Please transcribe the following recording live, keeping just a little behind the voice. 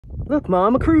Look,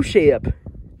 Mom, a cruise ship.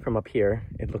 From up here,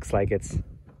 it looks like it's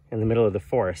in the middle of the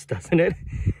forest, doesn't it?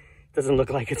 Doesn't look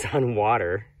like it's on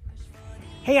water.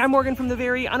 Hey, I'm Morgan from the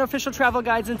very unofficial travel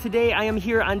guides, and today I am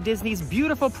here on Disney's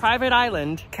beautiful private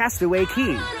island, Castaway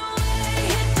Cay.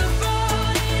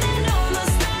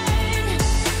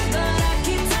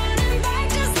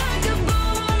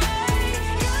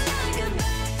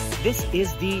 This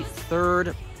is the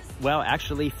third, well,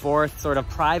 actually fourth sort of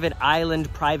private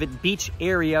island, private beach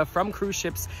area from cruise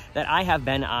ships that I have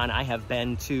been on. I have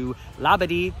been to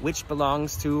Labadee, which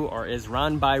belongs to or is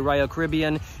run by Royal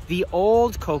Caribbean, the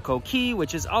old Coco Cay,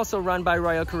 which is also run by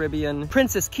Royal Caribbean,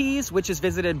 Princess Cays, which is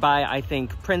visited by, I think,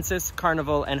 Princess,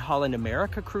 Carnival, and Holland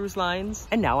America cruise lines.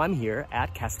 And now I'm here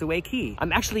at Castaway Cay.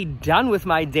 I'm actually done with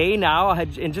my day now.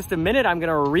 In just a minute, I'm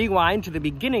gonna rewind to the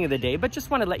beginning of the day, but just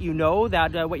wanna let you know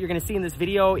that what you're gonna see in this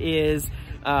video is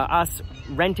us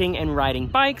renting and riding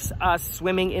bikes, us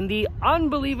swimming in the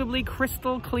unbelievably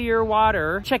crystal clear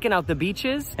water, checking out the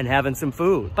beaches, and having some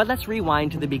food. But let's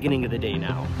rewind to the beginning of the day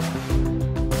now.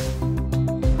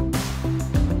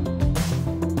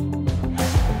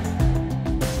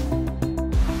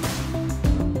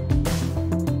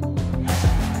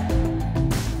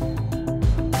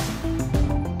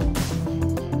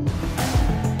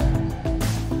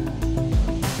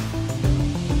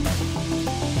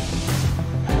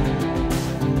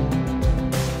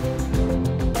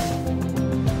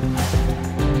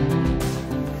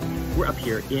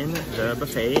 Here in the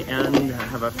buffet and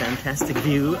have a fantastic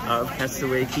view of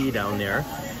Castaway Cay down there.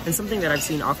 And something that I've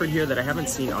seen offered here that I haven't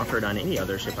seen offered on any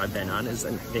other ship I've been on is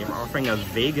they're offering a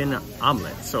vegan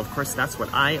omelet. So of course that's what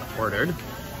I ordered.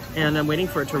 And I'm waiting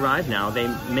for it to arrive now. They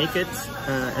make it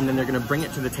and then they're gonna bring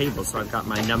it to the table. So I've got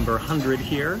my number 100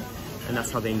 here and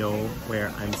that's how they know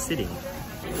where I'm sitting.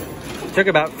 It took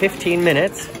about 15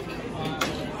 minutes.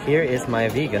 Here is my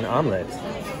vegan omelet.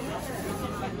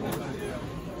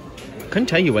 Couldn't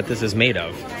tell you what this is made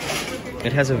of.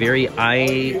 It has a very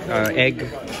egg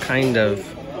kind of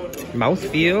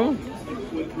mouthfeel.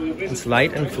 It's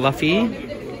light and fluffy.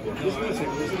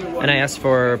 And I asked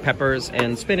for peppers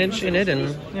and spinach in it,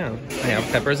 and yeah, I have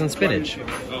peppers and spinach.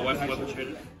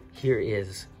 Here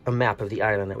is a map of the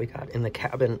island that we got in the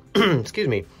cabin. Excuse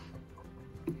me.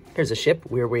 Here's a ship.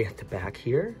 We're way at the back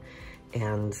here.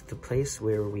 And the place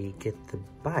where we get the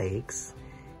bikes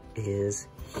is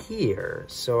here.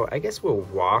 So I guess we'll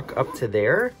walk up to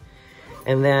there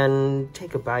and then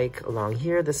take a bike along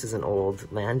here. This is an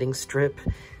old landing strip.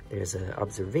 There's an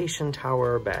observation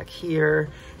tower back here.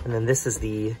 And then this is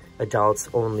the adults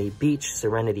only beach,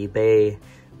 Serenity Bay.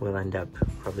 We'll end up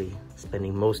probably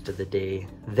spending most of the day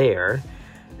there.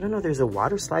 I don't know, there's a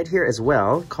water slide here as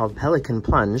well called Pelican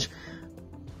Plunge.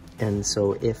 And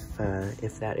so if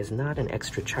that is not an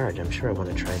extra charge, I'm sure I want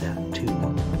to try that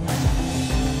too.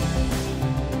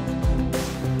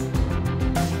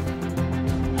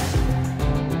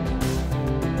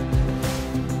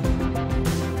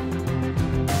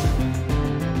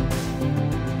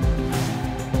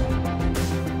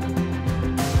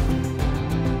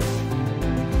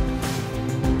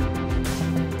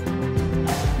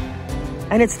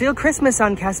 And it's still Christmas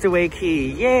on Castaway Cay.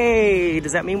 Yay!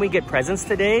 Does that mean we get presents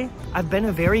today? I've been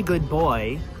a very good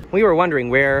boy. We were wondering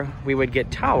where we would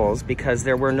get towels because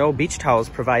there were no beach towels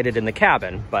provided in the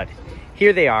cabin, but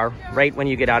here they are right when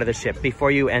you get out of the ship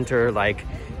before you enter like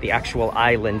the actual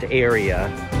island area.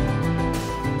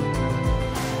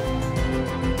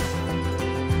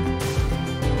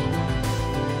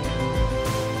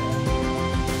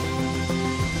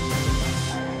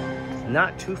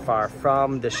 Not too far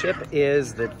from the ship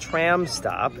is the tram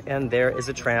stop, and there is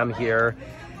a tram here,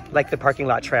 like the parking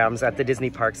lot trams at the Disney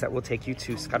parks that will take you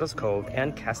to Scuttle's Cove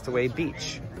and Castaway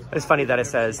Beach. It's funny that it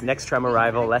says next tram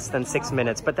arrival less than 6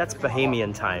 minutes, but that's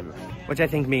Bahamian time, which I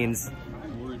think means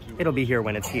it'll be here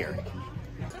when it's here.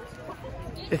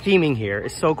 The theming here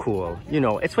is so cool. You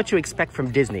know, it's what you expect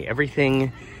from Disney.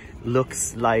 Everything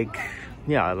looks like,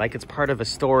 yeah, like it's part of a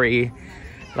story.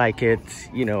 Like it,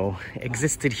 you know,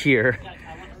 existed here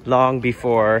long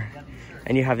before,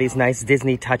 and you have these nice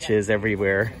Disney touches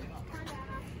everywhere.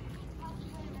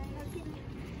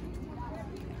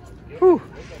 Whew.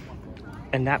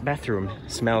 And that bathroom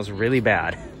smells really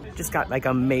bad. Just got like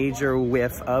a major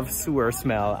whiff of sewer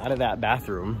smell out of that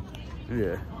bathroom.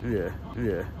 Ugh, ugh,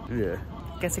 ugh, ugh.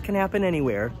 Guess it can happen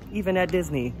anywhere, even at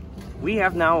Disney. We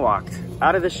have now walked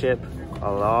out of the ship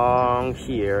along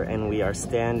here, and we are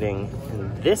standing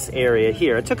in this area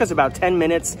here. It took us about 10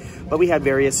 minutes, but we had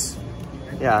various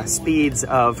speeds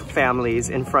of families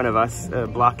in front of us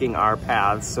blocking our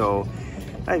paths, so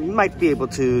I might be able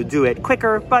to do it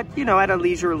quicker, but you know, at a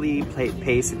leisurely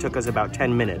pace. It took us about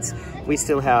 10 minutes. We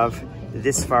still have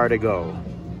this far to go.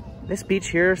 This beach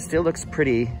here still looks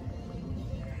pretty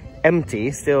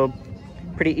empty, still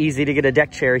pretty easy to get a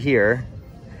deck chair here,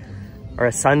 or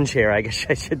a sun chair, I guess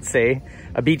I should say,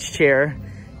 a beach chair.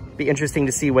 Be interesting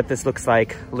to see what this looks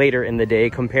like later in the day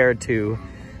compared to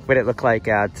what it looked like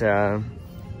at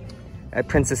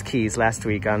Princess Cays last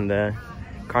week on the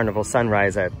Carnival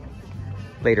sunrise at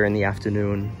later in the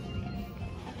afternoon.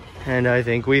 And I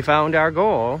think we found our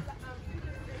goal.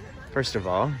 First of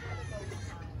all,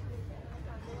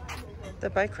 the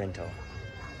bike rental.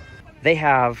 They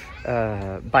have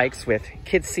bikes with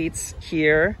kid seats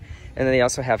here, and then they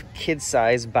also have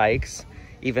kid-size bikes,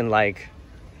 even like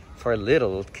for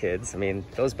little kids. I mean,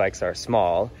 those bikes are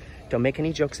small. Don't make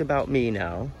any jokes about me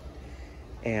now.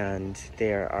 And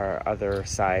there are other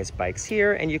size bikes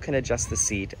here, and you can adjust the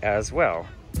seat as well.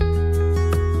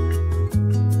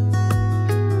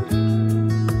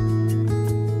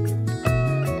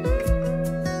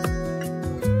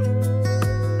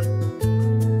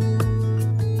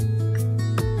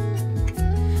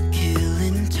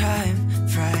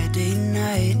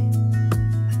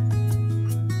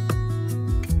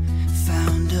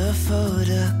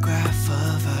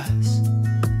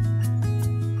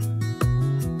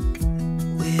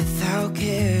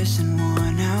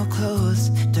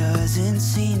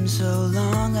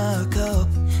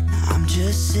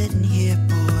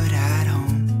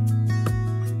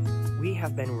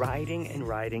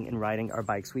 Riding our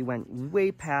bikes. We went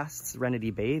way past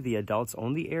Serenity Bay, the adults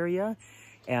only area,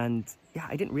 and yeah,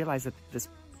 I didn't realize that this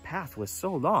path was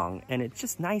so long, and it's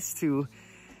just nice to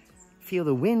feel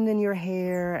the wind in your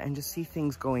hair and just see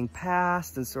things going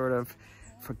past and sort of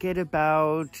forget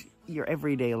about your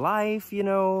everyday life, you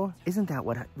know? Isn't that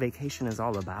what vacation is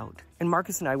all about? And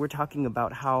Marcus and I were talking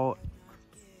about how,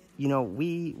 you know,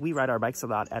 we ride our bikes a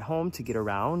lot at home to get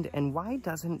around, and why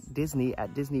doesn't Disney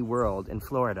at Disney World in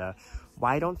Florida,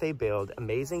 why don't they build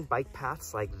amazing bike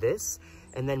paths like this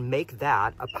and then make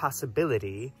that a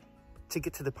possibility to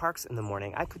get to the parks in the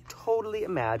morning? I could totally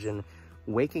imagine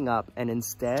waking up and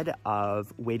instead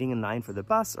of waiting in line for the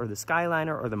bus or the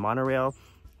Skyliner or the monorail,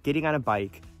 getting on a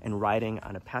bike and riding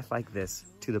on a path like this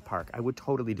to the park. I would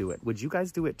totally do it. Would you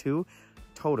guys do it too?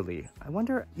 Totally. I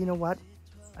wonder, you know what?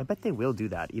 I bet they will do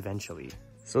that eventually.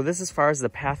 So this, as far as the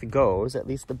path goes, at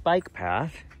least the bike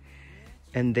path.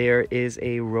 And there is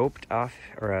a roped off,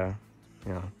 or a,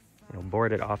 you know,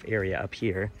 boarded off area up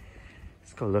here.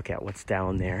 Let's go look at what's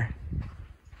down there.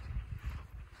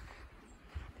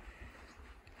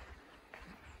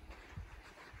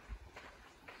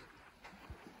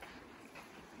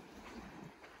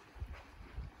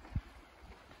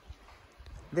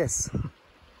 This. You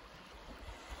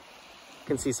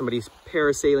can see somebody's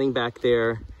parasailing back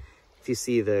there. If you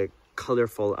see the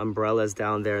colorful umbrellas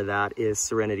down there, that is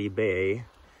Serenity Bay.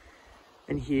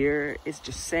 And here is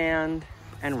just sand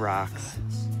and rocks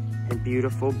and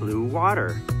beautiful blue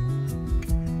water.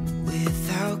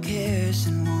 Without cares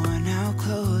and worn out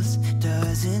clothes,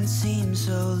 doesn't seem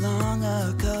so long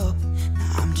ago.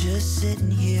 Now I'm just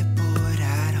sitting here bored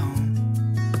at home,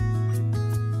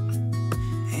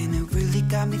 and it really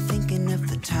got me thinking of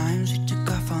the times we took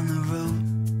off on the road.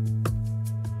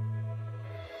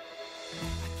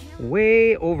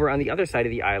 Way over on the other side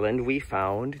of the island, we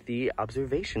found the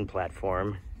observation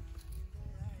platform.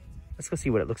 Let's go see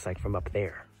what it looks like from up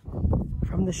there.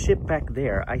 From the ship back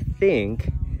there, I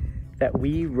think that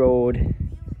we rode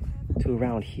to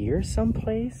around here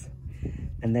someplace,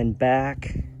 and then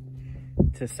back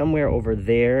to somewhere over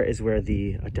there is where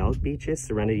the adult beach is,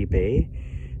 Serenity Bay,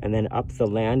 and then up the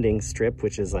landing strip,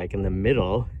 which is like in the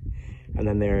middle, and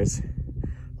then there's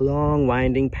long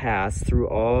winding paths through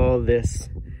all this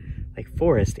like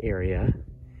forest area,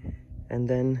 and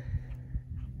then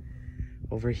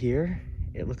over here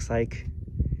it looks like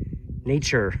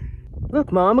nature.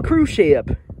 Look, Mom, a cruise ship.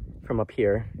 From up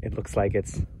here it looks like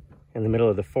it's in the middle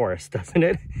of the forest, doesn't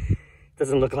it? It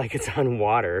doesn't look like it's on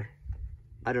water.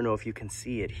 I don't know if you can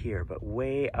see it here, but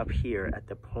way up here at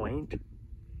the point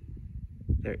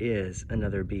there is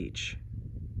another beach,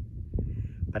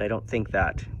 but I don't think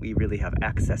that we really have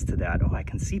access to that. Oh, I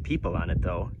can see people on it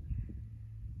though.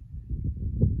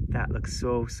 That looks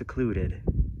so secluded.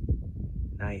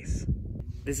 Nice.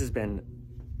 This has been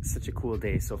such a cool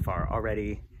day so far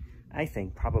already. I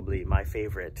think probably my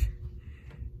favorite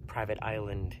private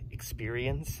island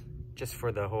experience, just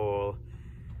for the whole,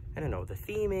 I don't know, the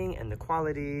theming and the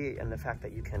quality and the fact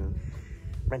that you can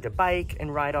rent a bike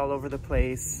and ride all over the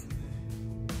place.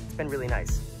 It's been really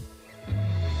nice. I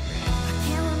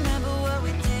can't remember what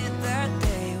we did that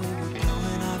day. We were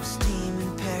blowing off steam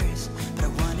and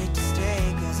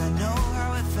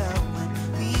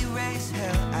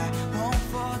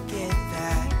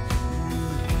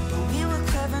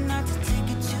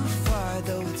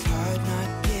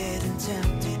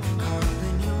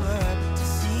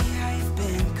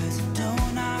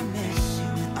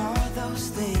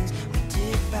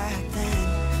back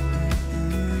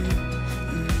then.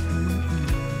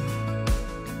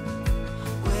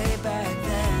 Way back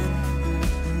then.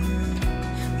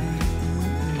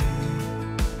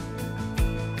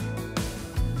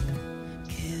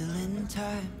 Killing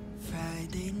time,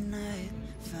 Friday night,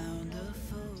 found a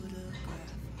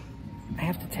photograph. I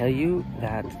have to tell you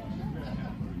that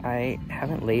I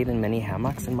haven't laid in many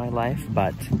hammocks in my life,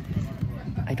 but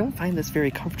I don't find this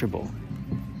very comfortable.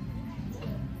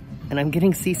 And I'm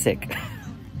getting seasick.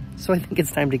 So I think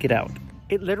it's time to get out.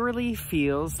 It literally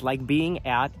feels like being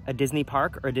at a Disney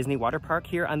park or a Disney water park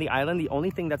here on the island. The only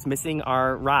thing that's missing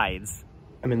are rides.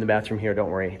 I'm in the bathroom here,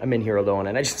 don't worry. I'm in here alone,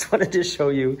 and I just wanted to show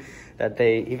you that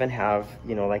they even have,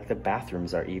 you know, like the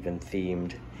bathrooms are even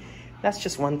themed. That's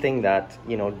just one thing that,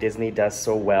 you know, Disney does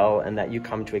so well and that you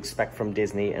come to expect from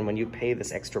Disney. And when you pay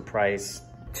this extra price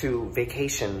to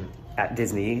vacation at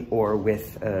Disney or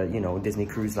with, you know, Disney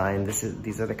Cruise Line,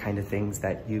 these are the kind of things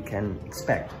that you can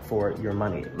expect for your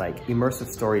money. Like immersive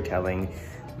storytelling,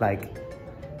 like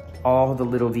all the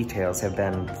little details have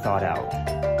been thought out.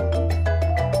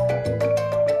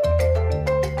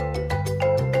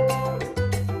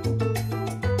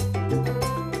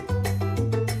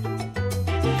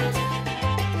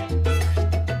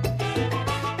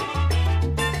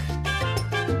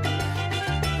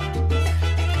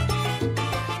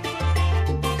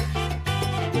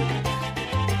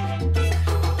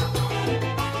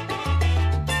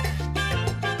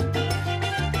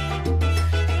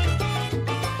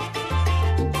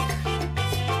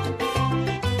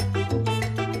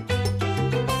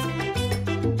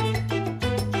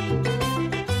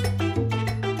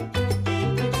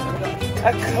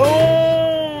 A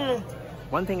cone!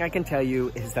 One thing I can tell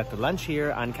you is that the lunch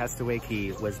here on Castaway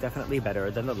Cay was definitely better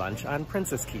than the lunch on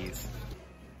Princess Cays.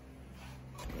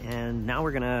 And now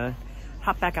we're gonna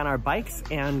hop back on our bikes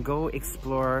and go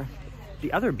explore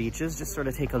the other beaches, just sort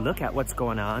of take a look at what's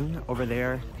going on over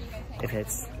there, if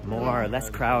it's more or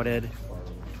less crowded,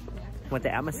 what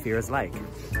the atmosphere is like.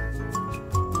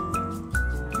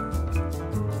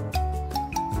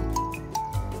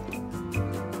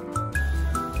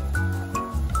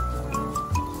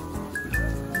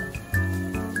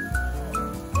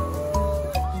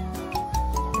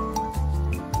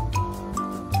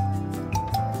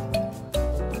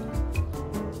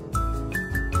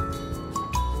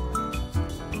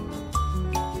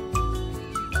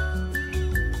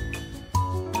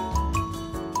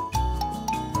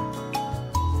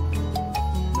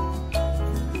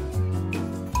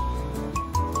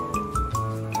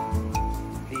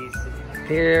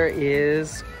 There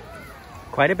is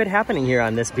quite a bit happening here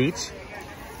on this beach.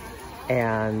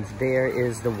 And there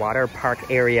is the water park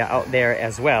area out there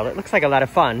as well. It looks like a lot of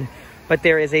fun, but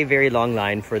there is a very long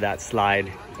line for that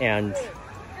slide. And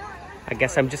I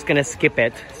guess I'm just gonna skip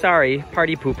it. Sorry,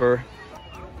 party pooper.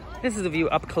 This is a view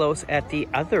up close at the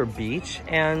other beach.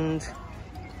 And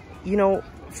you know,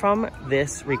 from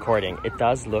this recording, it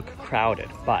does look crowded,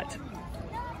 but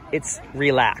it's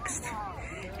relaxed.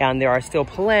 And there are still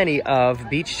plenty of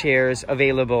beach chairs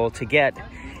available to get.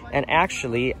 And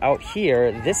actually out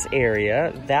here, this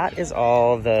area, that is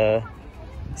all the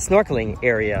snorkeling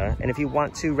area. And if you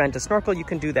want to rent a snorkel, you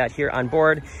can do that here on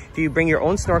board. If you bring your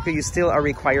own snorkel, you still are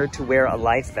required to wear a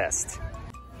life vest.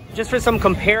 Just for some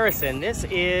comparison, this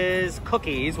is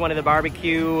Cookies, one of the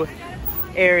barbecue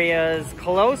areas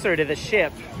closer to the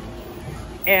ship.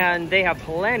 And they have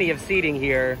plenty of seating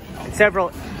here.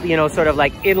 Several, you know, sort of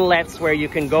like inlets where you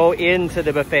can go into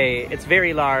the buffet. It's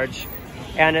very large.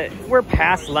 And we're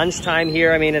past lunchtime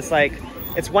here. I mean, it's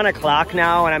 1 o'clock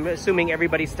now, and I'm assuming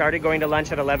everybody started going to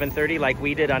lunch at 11:30 like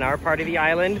we did on our part of the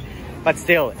island. But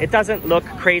still, it doesn't look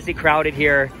crazy crowded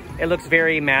here. It looks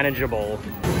very manageable.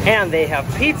 And they have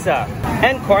pizza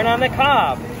and corn on the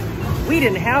cob. We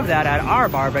didn't have that at our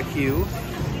barbecue.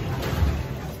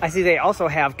 I see they also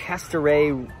have Castaway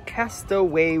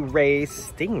Ray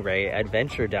Stingray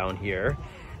Adventure down here.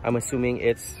 I'm assuming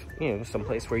it's, you know,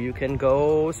 someplace where you can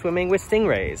go swimming with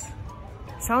stingrays.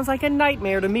 Sounds like a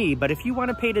nightmare to me, but if you want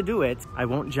to pay to do it, I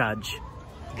won't judge.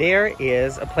 There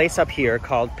is a place up here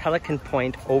called Pelican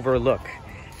Point Overlook.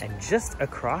 And just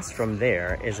across from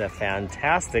there is a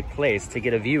fantastic place to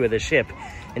get a view of the ship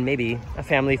and maybe a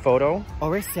family photo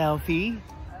or a selfie.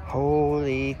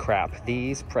 Holy crap,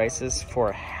 these prices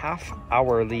for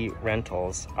half-hourly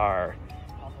rentals are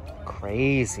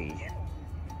crazy.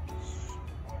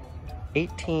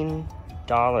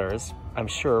 $18, I'm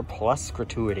sure, plus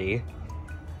gratuity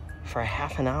for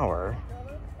half an hour.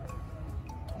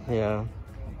 Yeah,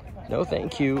 no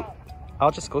thank you.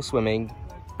 I'll just go swimming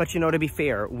But you know, to be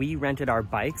fair, we rented our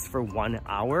bikes for 1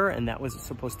 hour, and that was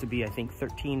supposed to be, I think,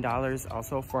 $13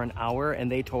 also for an hour.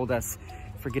 And they told us,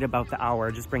 forget about the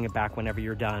hour, just bring it back whenever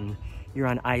you're done. You're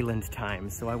on island time.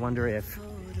 So I wonder if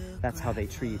that's how they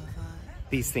treat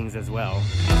these things as well.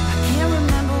 I can't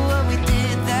remember what we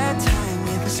did that time.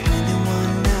 We were spending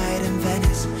one night in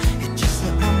Venice. It just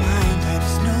slipped my mind. I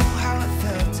just know how it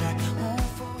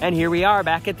felt. And here we are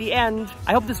back at the end.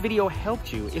 I hope this video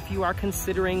helped you. If you are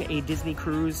considering a Disney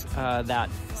cruise that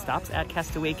stops at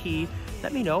Castaway Cay,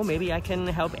 let me know. Maybe I can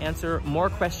help answer more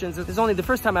questions. This is only the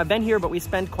first time I've been here, but we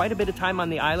spent quite a bit of time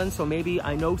on the island, so maybe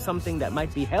I know something that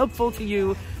might be helpful to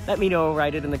you. Let me know,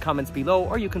 write it in the comments below,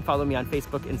 or you can follow me on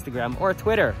Facebook, Instagram, or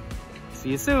Twitter.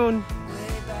 See you soon.